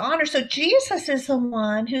Jesus' honor. So Jesus is the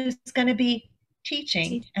one who's going to be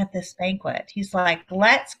teaching at this banquet. He's like,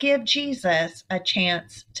 let's give Jesus a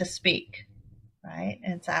chance to speak, right?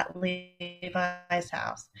 And it's at Levi's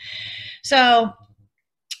house. So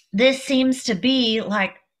this seems to be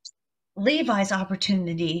like Levi's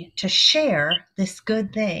opportunity to share this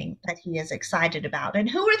good thing that he is excited about. And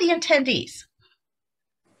who are the attendees?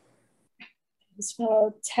 His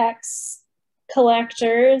fellow tax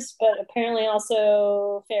collectors, but apparently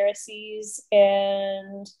also Pharisees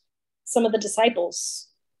and some of the disciples.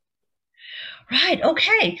 Right.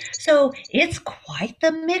 Okay. So it's quite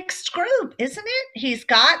the mixed group, isn't it? He's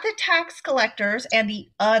got the tax collectors and the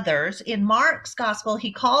others. In Mark's gospel,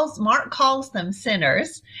 Mark calls them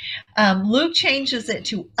sinners. Luke changes it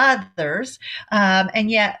to others. And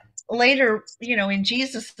yet later, in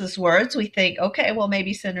Jesus's words, we think, okay, well,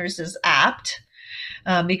 maybe sinners is apt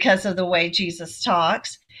because of the way Jesus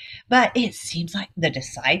talks. But it seems like the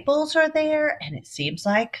disciples are there, and it seems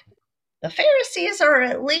like the Pharisees are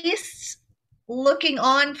at least looking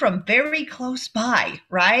on from very close by,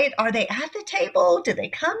 right? Are they at the table? Did they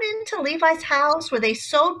come into Levi's house? Were they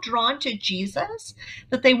so drawn to Jesus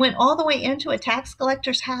that they went all the way into a tax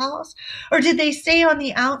collector's house? Or did they stay on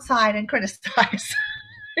the outside and criticize?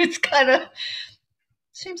 It's kind of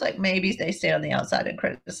seems like maybe they stay on the outside and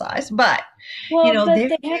criticize, but but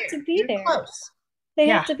they have to be there. Close. They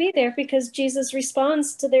have to be there because Jesus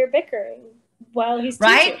responds to their bickering while he's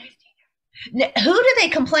right. teaching. Who do they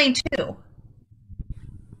complain to?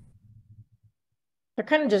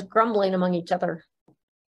 They're kind of just grumbling among each other.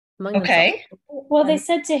 Among Okay. Well, they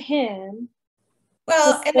said to him,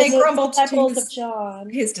 Well, and they the grumbled to disciples of John.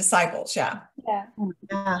 his disciples. Yeah. Yeah.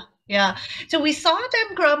 Yeah, yeah. So we saw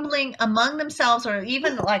them grumbling among themselves, or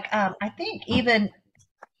even like I think even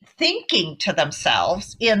thinking to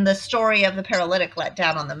themselves in the story of the paralytic let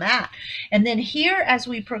down on the mat. And then here, as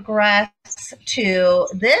we progress to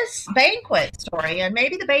this banquet story, and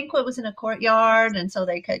maybe the banquet was in a courtyard, and so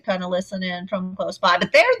they could kind of listen in from close by,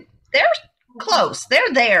 but they're close.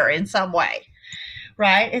 They're there in some way,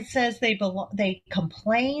 right? It says they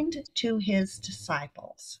complained to his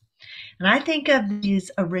disciples. And I think of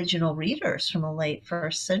these original readers from the late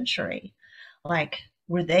first century. Like,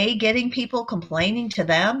 were they getting people complaining to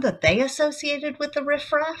them that they associated with the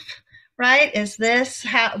riffraff? Right? Is this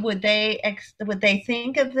how would they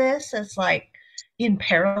think of this as like in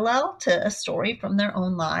parallel to a story from their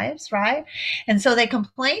own lives, right? And so they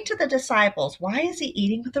complained to the disciples, why is he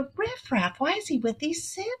eating with the riffraff? Why is he with these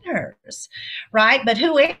sinners? Right? But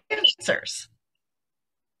who answers?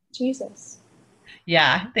 Jesus.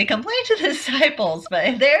 Yeah, they complain to the disciples,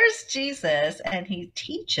 but there's Jesus, and he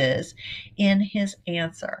teaches in his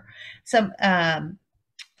answer. So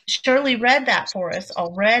Shirley read that for us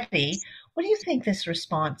already. What do you think this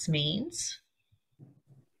response means?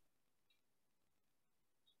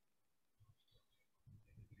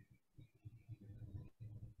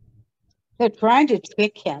 They're trying to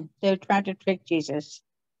trick him. They're trying to trick Jesus.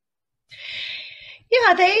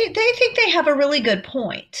 Yeah, they think they have a really good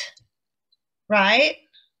point, right?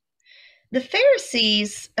 The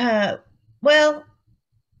Pharisees, yeah,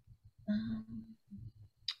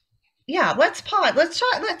 let's pause.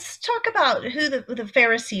 Let's talk about who the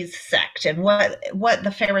Pharisees sect and what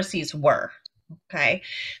the Pharisees were. Okay,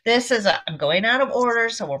 I'm going out of order,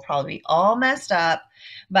 so we'll probably be all messed up.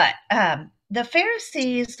 But the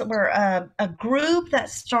Pharisees were a group that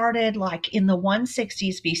started like in the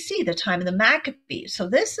 160s BC, the time of the Maccabees. So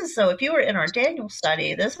if you were in our Daniel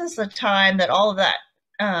study, this is the time that all of that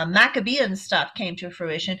Maccabean stuff came to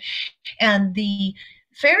fruition, and the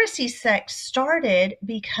Pharisee sect started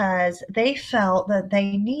because they felt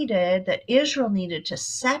that Israel needed to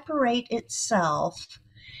separate itself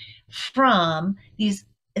from these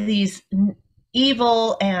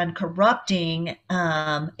evil and corrupting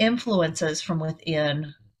influences from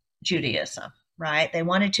within Judaism, right? They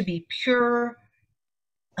wanted to be pure,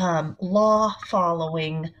 law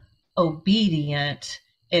following, obedient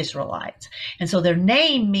Israelites. And so their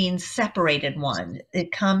name means separated one.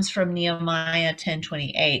 It comes from Nehemiah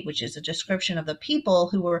 10:28, which is a description of the people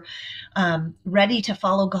who were ready to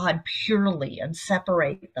follow God purely and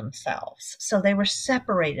separate themselves. So they were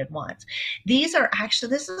separated ones. This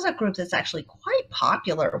is a group that's actually quite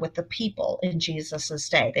popular with the people in Jesus's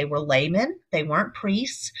day. They were laymen, they weren't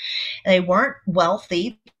priests, they weren't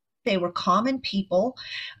wealthy. They were common people,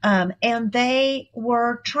 and they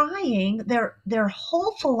were trying, their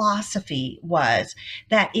whole philosophy was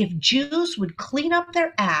that if Jews would clean up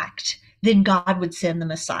their act, then God would send the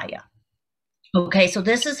Messiah. Okay, so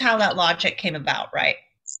this is how that logic came about, right?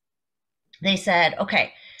 They said,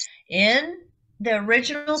 okay, in the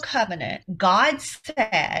original covenant, God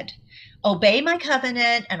said, obey my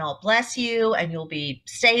covenant and I'll bless you and you'll be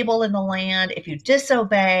stable in the land. If you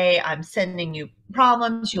disobey, I'm sending you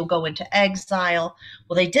problems. You'll go into exile.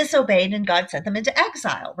 Well, they disobeyed and God sent them into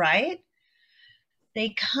exile, right?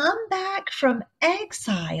 They come back from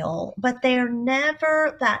exile, but they're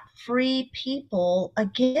never that free people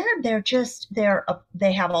again.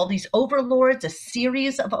 They have all these overlords, a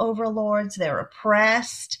series of overlords. They're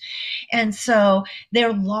oppressed. And so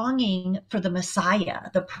they're longing for the Messiah,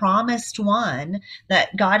 the promised one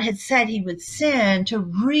that God had said he would send to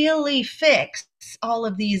really fix all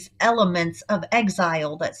of these elements of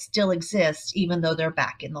exile that still exist, even though they're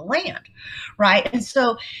back in the land, right? And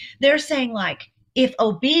so they're saying, like, if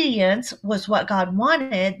obedience was what God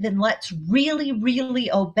wanted, then let's really,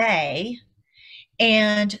 really obey,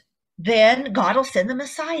 and then God will send the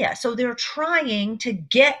Messiah. So they're trying to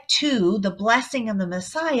get to the blessing of the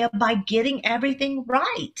Messiah by getting everything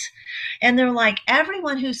right. And they're like,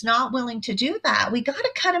 everyone who's not willing to do that, we got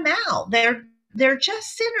to cut them out. They're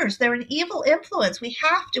just sinners. They're an evil influence. We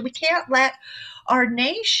can't let our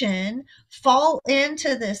nation fall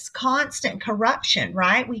into this constant corruption,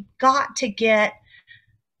 right? We got to get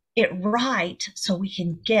it right so we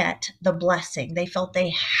can get the blessing. They felt they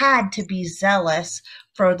had to be zealous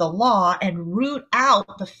for the law and root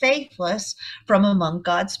out the faithless from among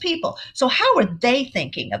God's people. So how are they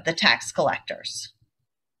thinking of the tax collectors?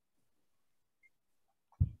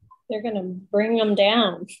 They're going to bring them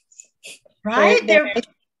down. Right? They're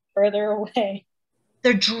further away.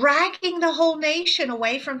 They're dragging the whole nation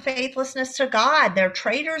away from faithlessness to God. They're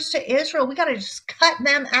traitors to Israel. We got to just cut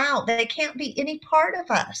them out. They can't be any part of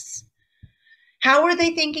us. How are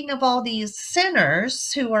they thinking of all these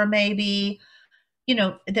sinners who are maybe,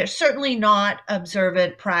 they're certainly not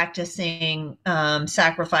observant, practicing,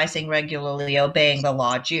 sacrificing regularly, obeying the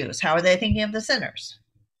law Jews? How are they thinking of the sinners?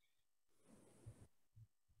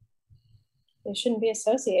 They shouldn't be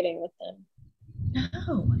associating with them.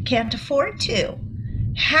 No, can't afford to.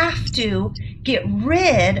 Have to get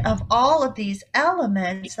rid of all of these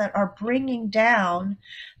elements that are bringing down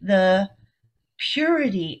the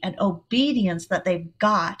purity and obedience that they've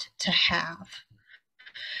got to have.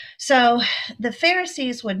 So the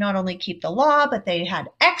Pharisees would not only keep the law, but they had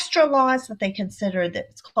extra laws that they considered, that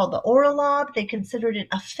it's called the oral law, but they considered it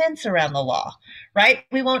a fence around the law, right?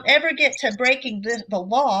 We won't ever get to breaking the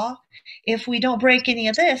law if we don't break any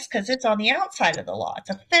of this, because it's on the outside of the law. It's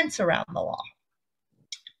a fence around the law.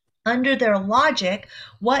 Under their logic,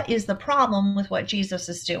 what is the problem with what Jesus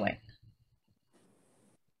is doing?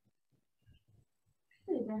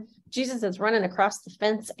 Jesus is running across the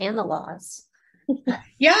fence and the laws.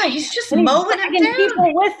 Yeah, he's just And he's mowing them dragging down.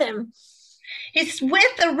 people with him. He's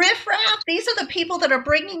with the riffraff. These are the people that are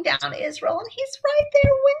bringing down Israel, and he's right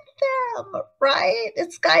there with them, right?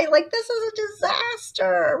 It's guy like, this is a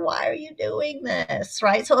disaster. Why are you doing this,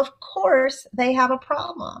 right? So of course they have a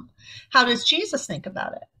problem. How does Jesus think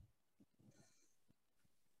about it?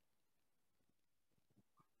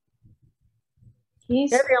 They're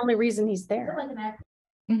the only reason he's there.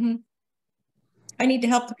 Mm-hmm. I need to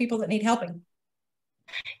help the people that need helping.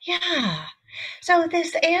 Yeah. So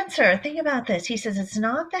this answer, think about this. He says it's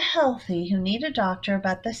not the healthy who need a doctor,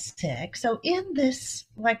 but the sick. So in this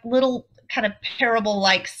little kind of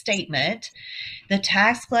parable-like statement, the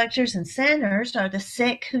tax collectors and sinners are the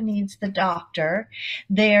sick who needs the doctor.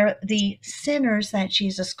 They're the sinners that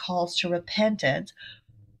Jesus calls to repentance.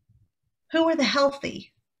 Who are the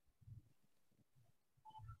healthy?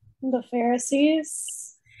 The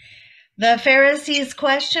Pharisees. The Pharisees,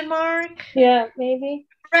 question mark? Yeah, maybe.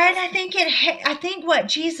 Right, I think what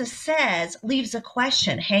Jesus says leaves a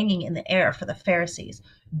question hanging in the air for the Pharisees.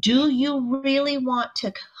 Do you really want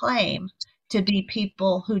to claim to be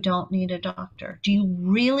people who don't need a doctor? Do you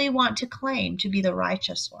really want to claim to be the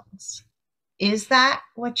righteous ones? Is that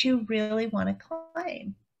what you really want to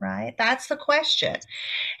claim? Right? That's the question.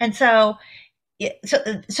 And so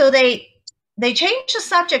they change the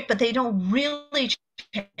subject, but they don't really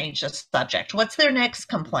change the subject. What's their next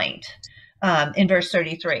complaint? In verse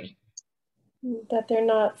 33. That they're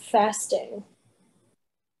not fasting.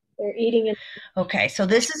 They're eating and okay, so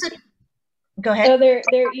this is go ahead. so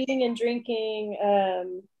they're eating and drinking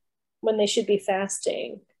when they should be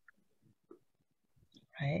fasting.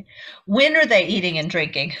 Right. When are they eating and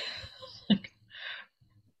drinking?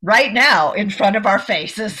 Right now, in front of our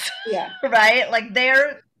faces. Yeah. Right? Like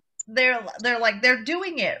they're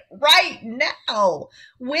doing it right now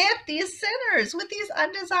with these sinners, with these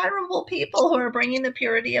undesirable people who are bringing the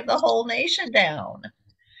purity of the whole nation down.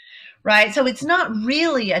 Right? So it's not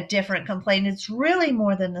really a different complaint. It's really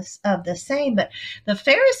more than the same. But the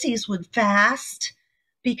Pharisees would fast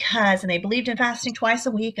and they believed in fasting twice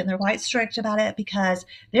a week, and they're quite strict about it because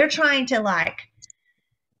they're trying to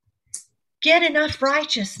get enough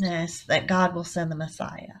righteousness that God will send the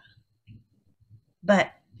Messiah.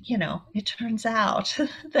 But it turns out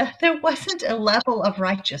that there wasn't a level of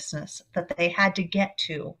righteousness that they had to get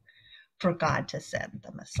to for God to send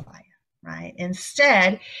the Messiah, right?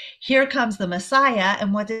 Instead, here comes the Messiah,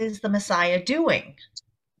 and what is the Messiah doing?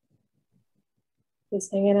 He's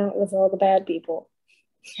hanging out with all the bad people.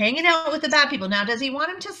 Hanging out with the bad people. Now, does he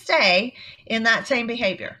want him to stay in that same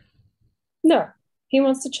behavior? No, he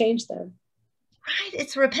wants to change them. Right?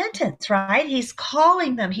 It's repentance, right? He's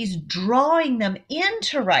calling them, he's drawing them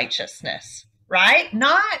into righteousness, right?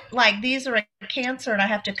 Not like these are a cancer and I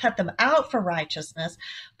have to cut them out for righteousness,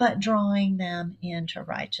 but drawing them into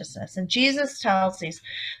righteousness. And Jesus tells these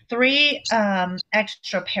three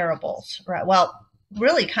extra parables, right? Well,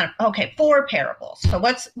 really four parables. So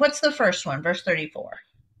what's the first one? Verse 34.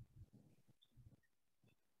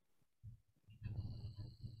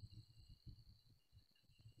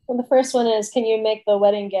 Well, the first one is, can you make the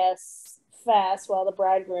wedding guests fast while the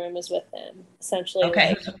bridegroom is with them? Essentially,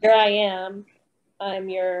 okay. Here I am. I'm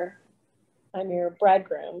your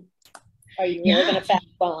bridegroom. Are you really going to fast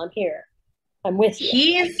while I'm here? I'm with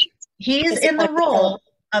you. He's in the role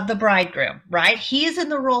of the bridegroom, right? He's in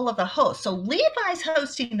the role of the host. So Levi's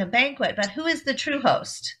hosting the banquet, but who is the true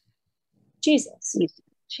host? Jesus.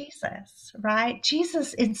 Jesus, right?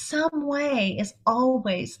 Jesus in some way is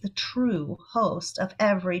always the true host of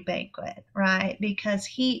every banquet, right? Because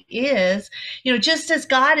he is, just as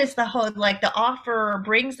God is the host, like the offerer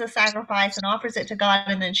brings the sacrifice and offers it to God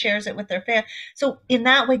and then shares it with their family. So in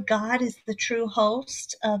that way, God is the true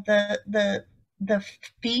host of the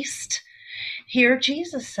feast. Here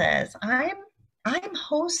Jesus says, I'm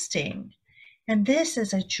hosting. And this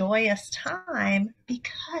is a joyous time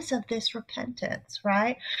because of this repentance,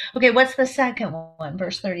 right? Okay, what's the second one?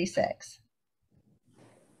 Verse 36.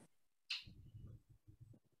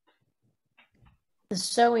 The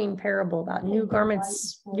sewing parable about new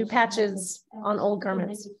garments, new patches on old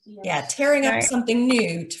garments. Yeah, tearing up Right. something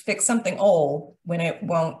new to fix something old when it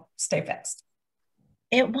won't stay fixed.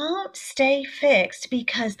 It won't stay fixed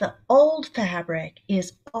because the old fabric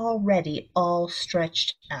is already all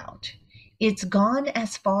stretched out. It's gone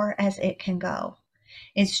as far as it can go.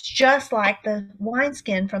 It's just like the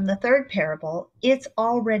wineskin from the third parable. It's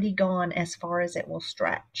already gone as far as it will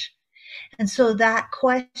stretch. And so that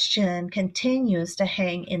question continues to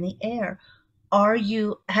hang in the air.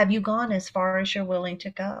 Have you gone as far as you're willing to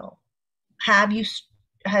go? Are you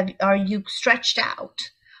stretched out?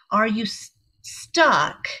 Are you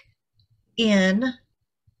stuck in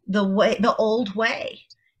the old way?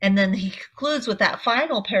 And then he concludes with that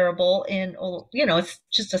final parable it's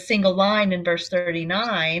just a single line in verse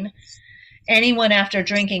 39. Anyone after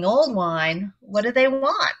drinking old wine, what do they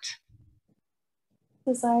want?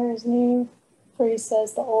 Desires new, for he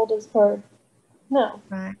says the old is, or no.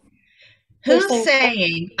 Right. They're Who's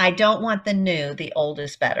saying, I don't want the new, the old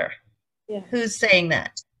is better? Yeah. Who's saying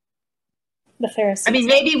that? The Pharisees. I mean,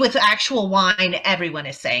 maybe with actual wine, everyone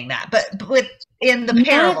is saying that, but in the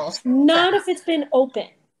parables. Not if it's been open.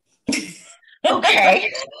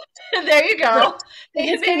 Okay. There you go.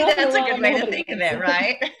 It's Maybe been that's a open good way to think of it,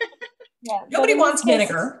 right? Yeah. Nobody wants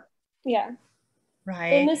vinegar. Yeah.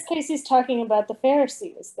 Right. In this case, he's talking about the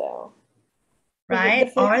Pharisees, though.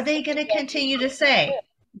 Right? Are they going to continue to say,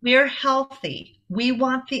 we're healthy, we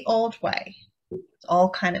want the old way? It's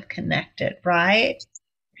all kind of connected, right?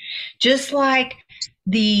 Just like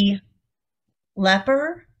the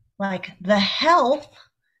leper, like the health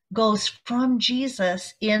goes from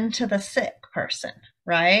Jesus into the sick person,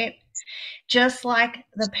 right? Just like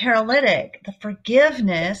the paralytic, the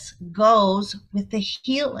forgiveness goes with the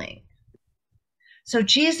healing. So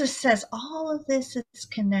Jesus says all of this is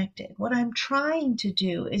connected. What I'm trying to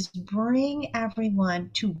do is bring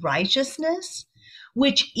everyone to righteousness,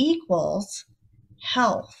 which equals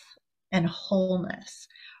health and wholeness.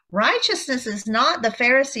 Righteousness is not the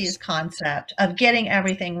Pharisees' concept of getting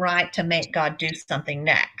everything right to make God do something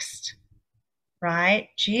next, right?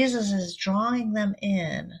 Jesus is drawing them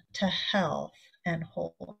in to health and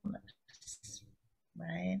wholeness,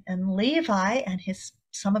 right? And Levi and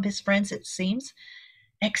some of his friends, it seems,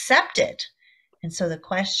 accepted. And so the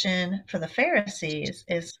question for the Pharisees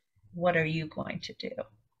is, what are you going to do,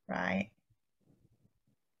 right?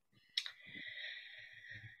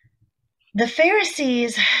 The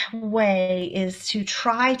Pharisees' way is to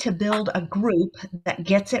try to build a group that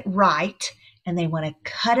gets it right, and they want to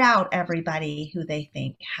cut out everybody who they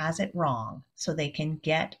think has it wrong so they can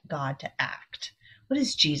get God to act. What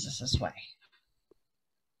is Jesus's way?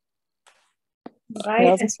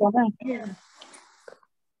 Heal the sinners. Yeah.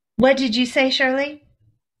 What did you say, Shirley?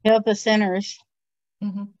 Heal the sinners.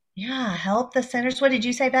 Mm-hmm. Yeah, help the sinners. What did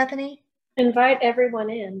you say, Bethany? Invite everyone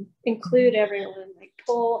in, include everyone, like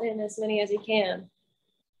pull in as many as you can.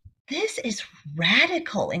 This is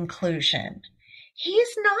radical inclusion. He's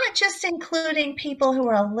not just including people who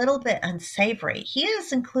are a little bit unsavory. He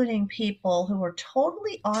is including people who are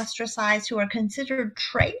totally ostracized, who are considered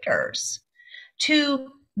traitors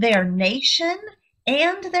to their nation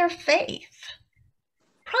and their faith,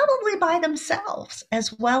 probably by themselves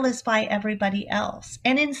as well as by everybody else.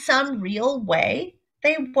 And in some real way,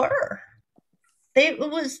 they were.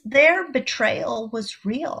 Their betrayal was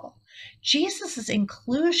real. Jesus's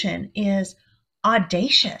inclusion is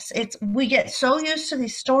audacious. We get so used to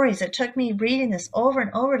these stories. It took me reading this over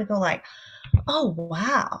and over to go like, oh,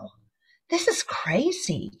 wow, this is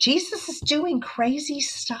crazy. Jesus is doing crazy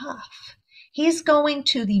stuff. He's going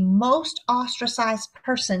to the most ostracized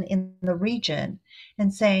person in the region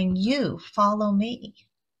and saying, you follow me.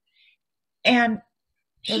 And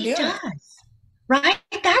he does, right?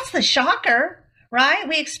 That's the shocker, right?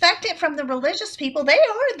 We expect it from the religious people. They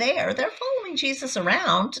are there. They're following Jesus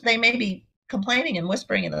around. They may be complaining and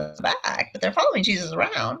whispering in the back, but they're following Jesus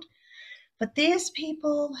around. But these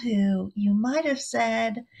people who you might have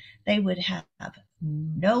said they would have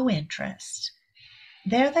no interest,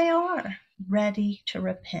 there they are. ready to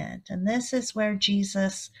repent. And this is where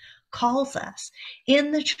Jesus calls us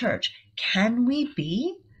in the church. Can we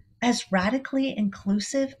be as radically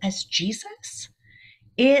inclusive as Jesus?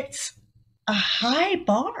 It's a high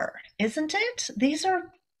bar, isn't it? These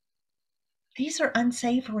are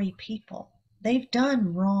unsavory people. They've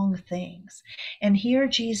done wrong things. And here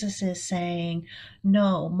Jesus is saying,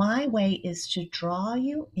 no, my way is to draw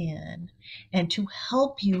you in and to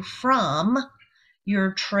help you from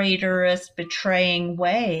your traitorous, betraying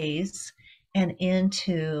ways and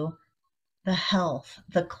into the health,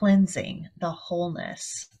 the cleansing, the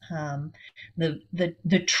wholeness,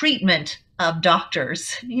 the treatment of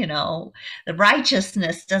doctors. You know, the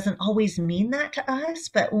righteousness doesn't always mean that to us,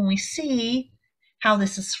 but when we see how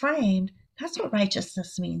this is framed, that's what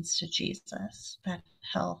righteousness means to Jesus, that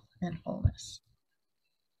health and wholeness.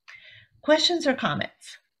 Questions or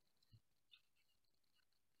comments?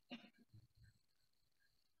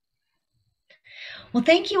 Well,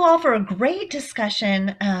 thank you all for a great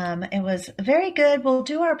discussion. It was very good. We'll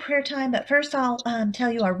do our prayer time, but first I'll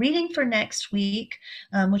tell you our reading for next week,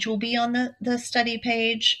 which will be on the study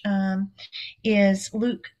page, is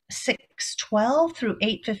Luke 6:12 through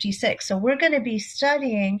 8:56. So we're going to be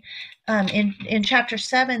studying in chapter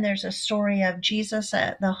 7. There's a story of Jesus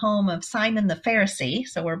at the home of Simon the Pharisee.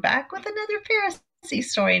 So we're back with another Pharisee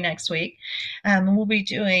story next week.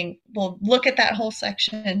 We'll look at that whole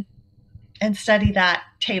section and study that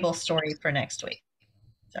table story for next week.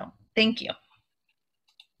 So thank you.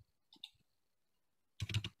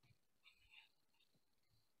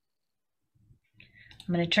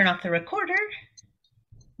 I'm going to turn off the recorder.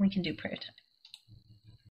 We can do prayer time.